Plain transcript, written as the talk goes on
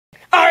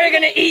Are you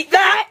gonna eat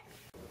that?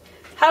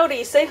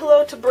 Howdy, say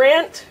hello to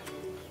Brant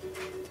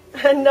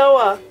and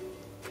Noah.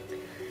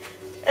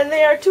 And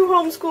they are two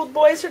homeschooled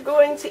boys who are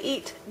going to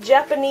eat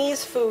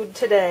Japanese food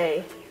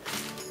today.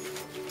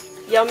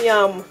 Yum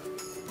yum.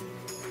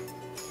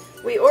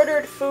 We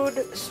ordered food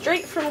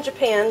straight from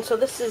Japan, so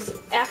this is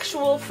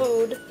actual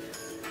food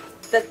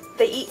that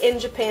they eat in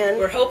Japan.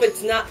 We hope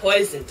it's not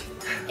poisoned.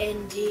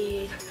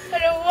 Indeed. I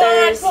don't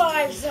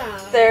want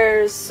poison.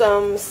 There's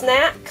some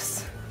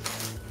snacks.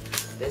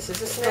 This is a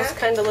Those snack?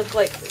 kind of look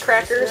like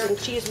crackers and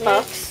cheese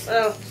puffs.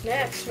 Oh,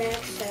 Snacks.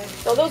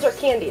 No, those are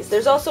candies.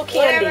 There's also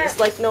candies, Whatever.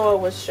 like Noah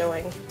was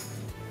showing.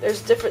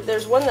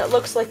 There's one that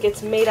looks like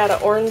it's made out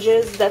of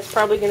oranges. That's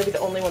probably going to be the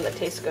only one that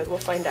tastes good. We'll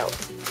find out.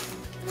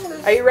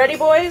 Are you ready,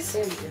 boys?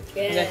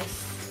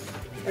 Yes.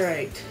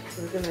 Alright,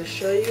 we're gonna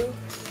show you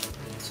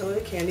some of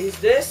the candies.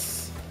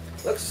 This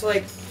looks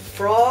like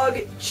frog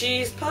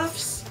cheese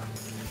puffs,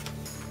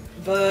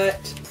 but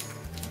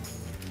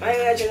I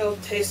imagine it'll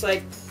taste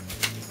like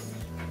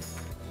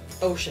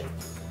ocean,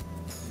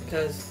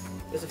 because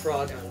there's a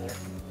frog on there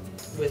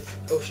with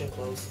ocean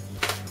clothes.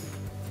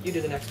 You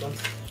do the next one.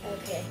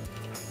 Okay.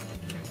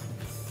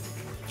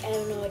 I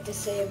don't know what to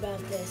say about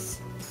this,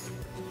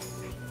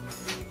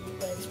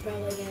 but it's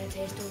probably gonna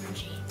taste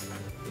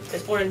orangey.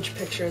 There's orange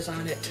pictures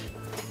on it.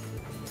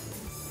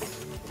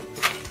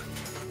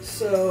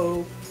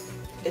 So,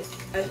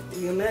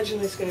 you imagine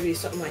it's going to be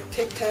something like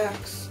Tic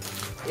Tacs.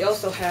 You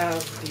also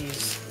have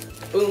these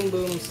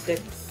boom stick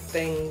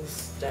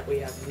things that we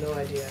have no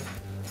idea.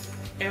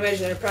 I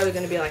imagine they're probably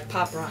going to be like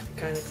pop rock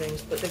kind of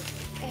things, but they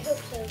I hope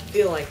so.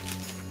 feel like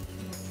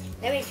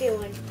Let me feel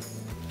one.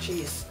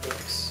 cheese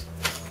sticks.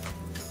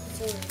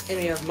 So, And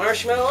we have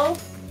marshmallow.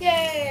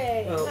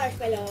 yay! Well, It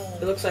Marshmallow.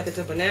 looks like it's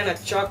a banana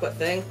chocolate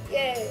thing.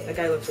 Yay! That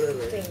guy looks really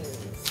weird.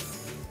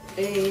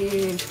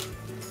 Thing. And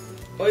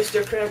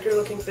oyster cracker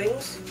looking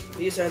things.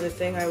 These are the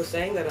thing I was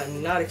saying that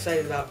I'm not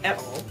excited about at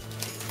all.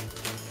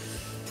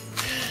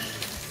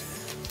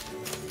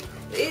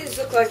 These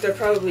look like they're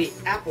probably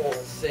apple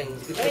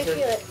things Let me because feel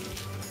they're, it.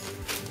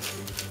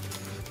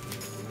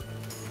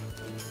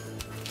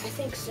 I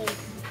think so.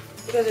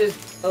 because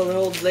there's an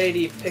old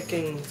lady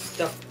picking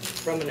stuff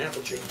from an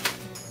apple tree.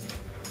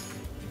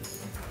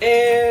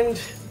 And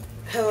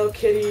Hello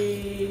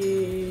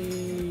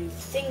Kitty,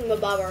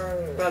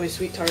 Thingamabobber. probably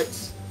sweet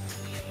tarts.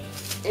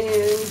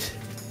 And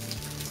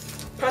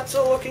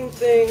pretzel looking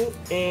thing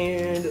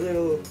and a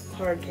little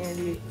hard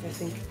candy, I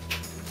think.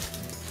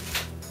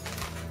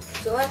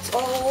 So that's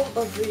all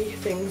of the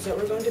things that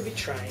we're going to be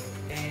trying,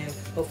 and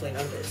hopefully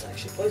none of it is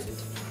actually poisoned.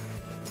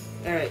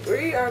 Alright,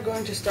 we are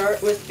going to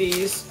start with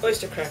these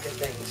oyster cracker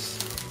things,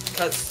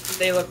 because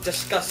they look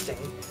disgusting.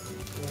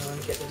 You want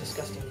to get the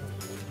disgusting one.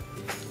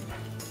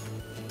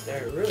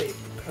 They're really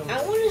crummy.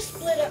 I want to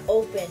split it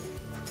open.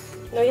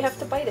 No, you have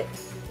to bite it.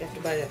 You have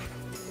to bite it.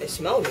 They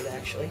smell good,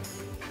 actually.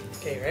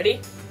 Okay, ready?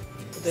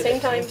 We'll do it Same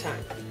at the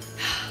time.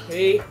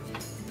 3,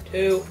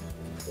 2,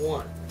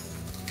 1.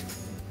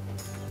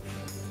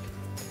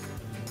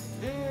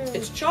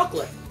 It's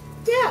chocolate.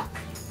 Yeah.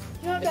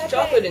 Not that It's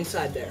chocolate bad.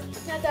 inside there.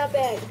 Not that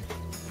bad.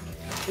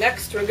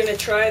 Next, we're gonna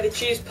try the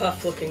cheese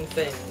puff looking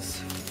things.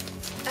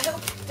 I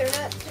hope they're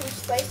not too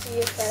spicy,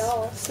 if at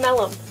all.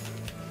 Smell them.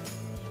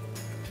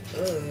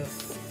 Ugh.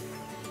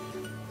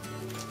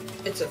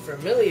 It's a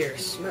familiar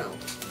smell.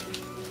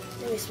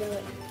 Let me smell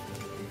it.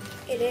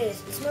 It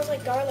is. It smells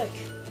like garlic.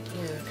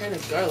 Yeah, kind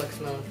of garlic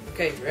smelling.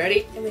 Okay,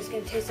 ready? And it's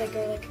gonna taste like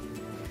garlic.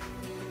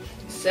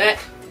 Set,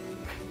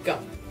 go.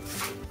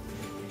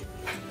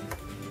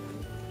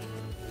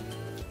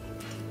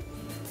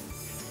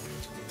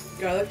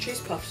 Garlic cheese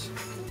puffs.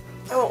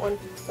 I want one.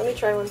 Let me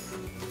try one.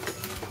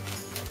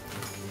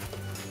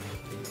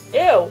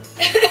 Ew.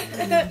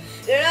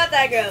 They're not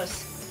that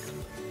gross.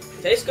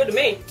 Tastes good to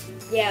me.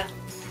 Yeah.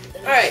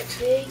 Alright,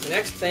 Big. the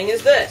next thing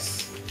is this.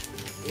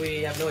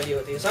 We have no idea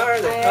what these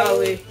are. They're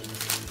probably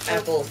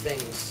apple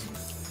things.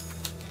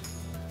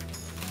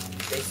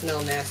 They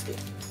smell nasty.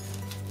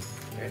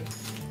 Ready?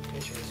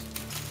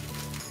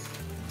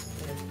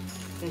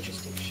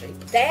 Interesting shape.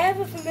 They have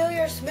a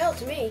familiar smell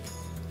to me.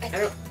 I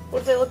don't What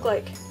do they look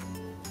like?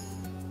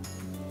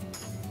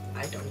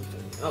 even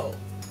know.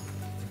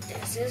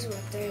 This is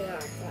what they are.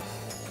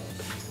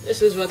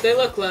 This is what they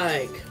look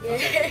like. Yeah.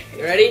 Okay,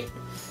 you ready?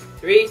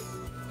 3,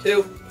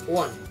 2,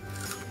 1.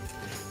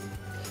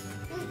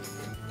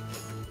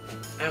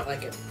 I don't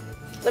like it.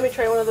 Let me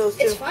try one of those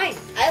too. It's fine.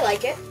 I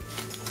like it.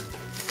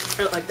 I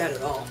don't like that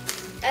at all.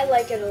 I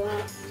like it a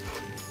lot.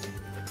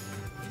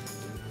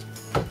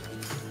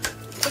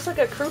 Looks like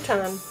a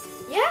crouton.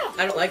 Yeah.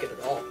 I don't like it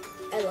at all.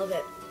 I love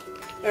it.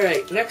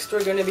 Alright, next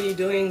we're going to be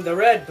doing the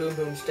red Boom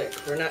Boom Stick.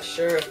 We're not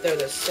sure if they're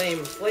the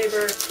same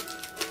flavor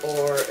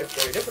or if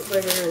they're different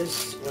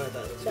flavors. One of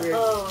those. It's weird.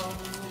 Oh.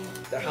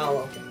 They're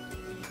hollow.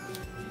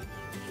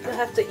 You'll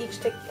have to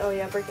each take. Oh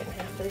yeah, break it in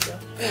half. There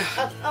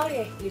you go.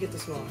 Okay. You get the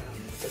small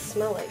half. They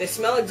smell like. They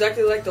smell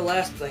exactly like the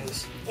last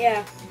things.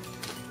 Yeah.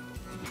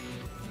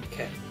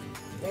 Okay,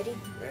 Ready?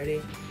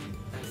 ready?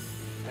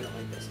 I don't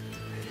like this.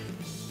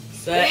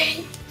 Set,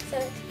 Ready?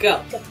 Set.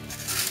 go. Go.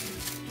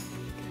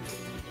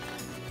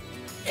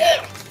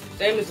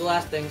 Same as the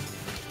last thing.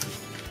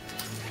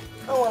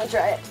 I want to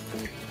try it.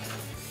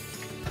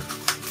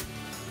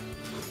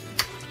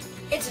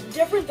 It's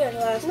different than the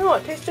last. No,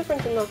 it tastes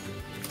different than the.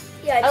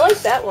 Yeah, I like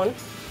that one. It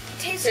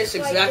tastes Tastes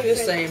quite exactly the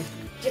different. same.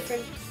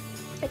 Different.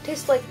 It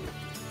tastes like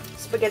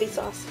spaghetti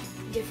sauce.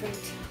 Different.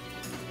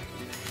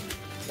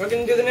 We're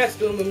gonna do the next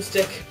boom boom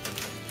stick.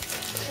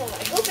 Oh,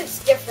 I hope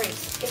it's different.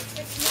 If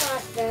it's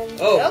not, then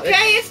Oh,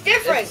 okay, it's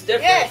different. it's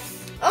different.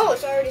 Yes. Oh,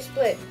 it's already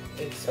split.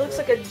 It looks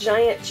like a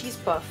giant cheese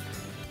puff.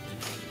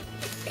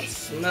 It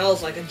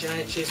smells like a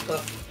giant cheese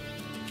puff.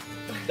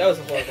 That was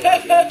a horrible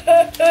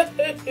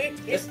idea.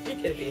 Just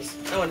get a piece.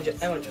 I want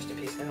just a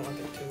piece. I don't want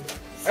them two.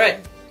 All right,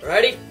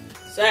 ready,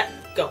 set,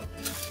 go.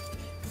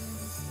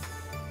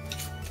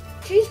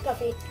 Cheese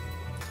puffy.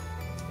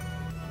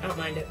 I don't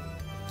mind it.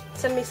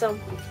 Send me some.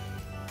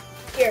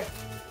 Here.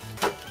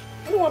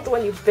 I don't want the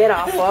one you bit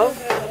off of.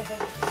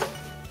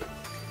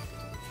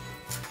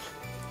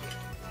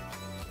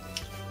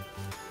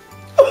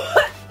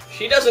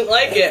 She doesn't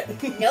like it.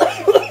 Nope.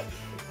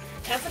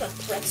 Time for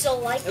the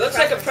pretzel-like. It looks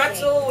like a cracker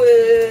pretzel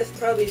with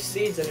probably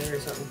seeds in it or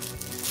something.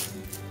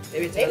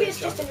 Maybe it's, Maybe another it's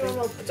just a chocolate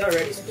normal- thing. It's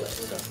already split.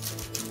 So.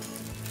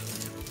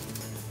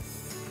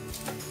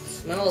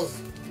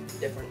 Smells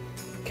different.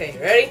 Okay,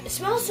 ready? thing. It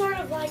smells sort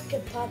of like a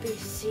poppy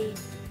seed.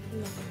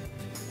 No,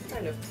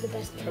 Kind of. the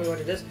best Tell me thing. what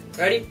it is.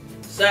 Ready,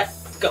 set,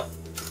 go.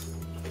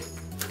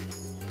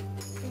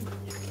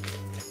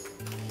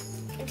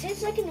 It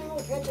tastes like a normal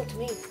pretzel to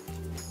me.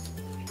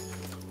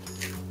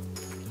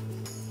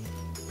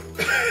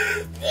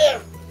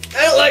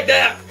 I don't like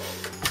that.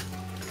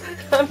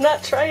 I'm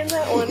not trying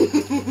that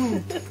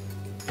one.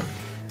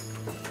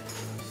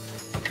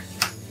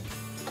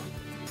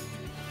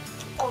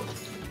 Oh.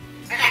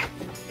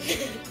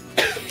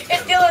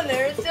 It's still in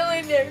there. It's still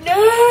in there. No!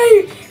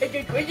 I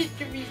just want it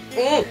to be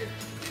there.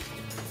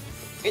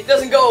 It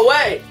doesn't go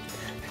away.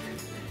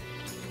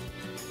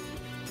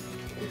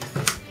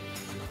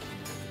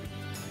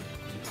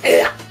 No.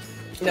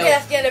 Okay,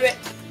 that's the end of it.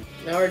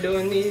 Now we're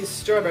doing these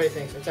strawberry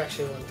things. It's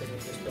actually one thing. We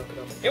just broke it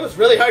open. It was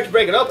really hard to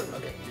break it open.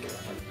 Okay. Get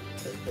that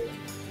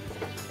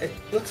one. It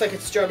looks like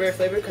it's strawberry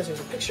flavored because there's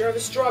a picture of a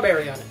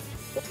strawberry on it.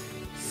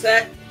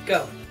 Set,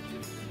 go.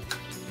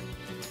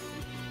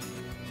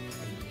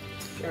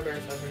 Strawberry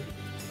flavored.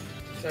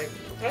 It's like,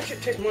 that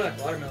should taste more like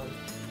watermelon.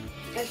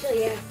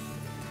 Actually, yeah.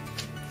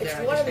 It's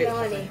Yeah, I just ate it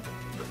watermelon-y.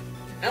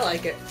 I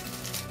like it.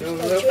 Doing a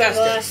Let's little do the faster.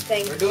 last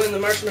thing. We're doing the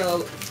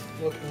marshmallow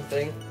looking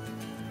thing.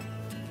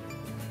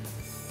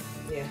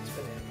 Yeah, it's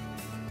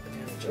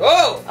banana.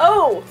 Oh!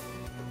 Oh!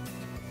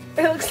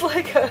 It looks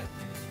like a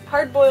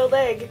hard-boiled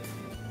egg.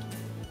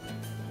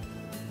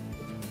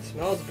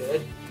 Smells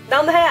good.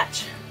 Down the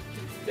hatch.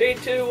 3,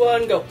 2,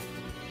 1, go.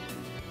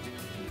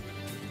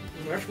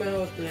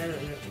 Marshmallow with banana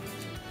in it.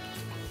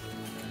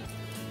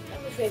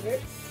 Not my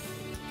favorite,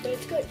 but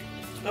it's good.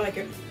 I like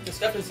it. The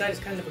stuff inside is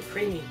kind of a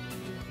creamy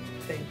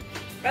thing.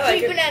 I like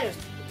Sweet it. bananas.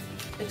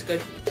 It's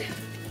good.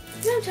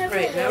 Now time for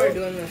Right, the now Hello- we're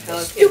doing the Hello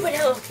Kitty. Stupid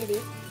Hello Kitty.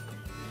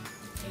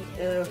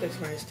 Yeah, I don't think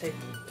smartest. Take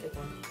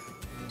one.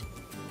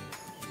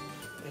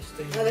 There's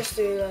three. Now there's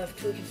 3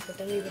 left. We can split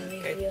them evenly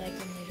if Okay. we like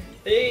them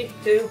later.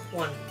 3, 2,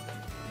 1.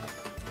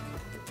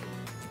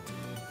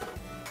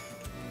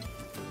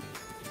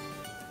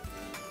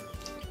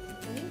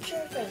 I'm not sure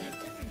if I like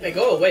them. They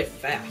go away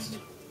fast.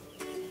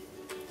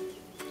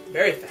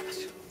 Very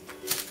fast.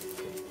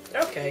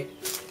 Okay.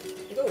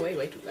 They go away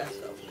way too fast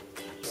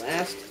though.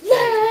 Last.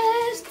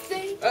 Last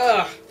thing.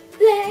 Ugh.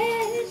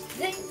 Last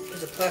thing.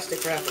 There's a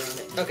plastic wrap around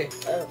it. Okay.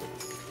 Oh.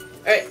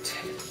 Alright.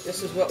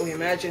 This is what we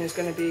imagine is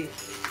going to be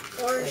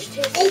Orange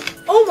taste.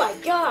 Oh my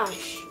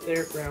gosh.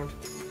 their ground.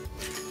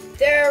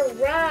 They're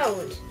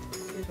round.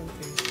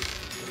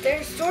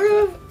 They're sort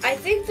of. I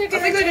think they're I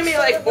gonna. think they're going to be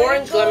like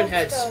orange lemon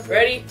heads.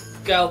 Ready?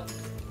 Go.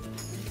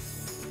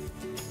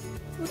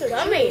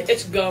 Gummy.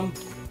 It's gum.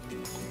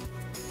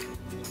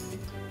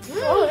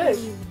 Oh, it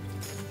is.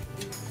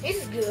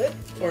 This is good.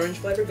 Orange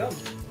flavored gum.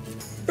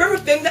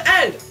 Perfect thing to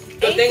end.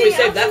 Good thing we Anything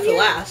saved that else for in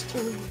last.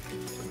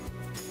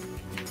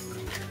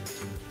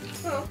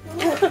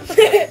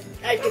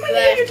 I How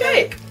many did you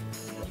take?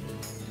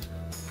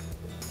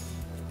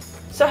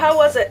 So how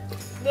was it?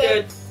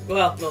 Good.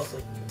 Well,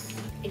 mostly.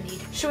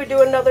 Indeed. Should we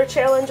do another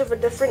challenge of a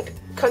different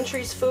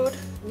country's food?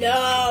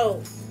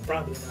 No.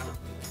 Probably not.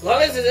 As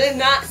long as it is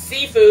not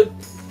seafood.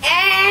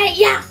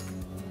 Yeah.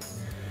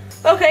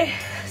 Okay,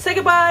 say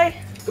goodbye.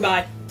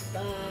 Goodbye.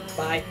 Bye.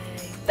 Bye.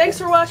 Thanks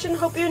for watching.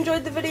 Hope you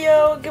enjoyed the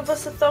video. Give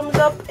us a thumbs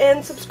up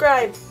and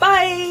subscribe.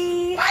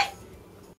 Bye! Bye.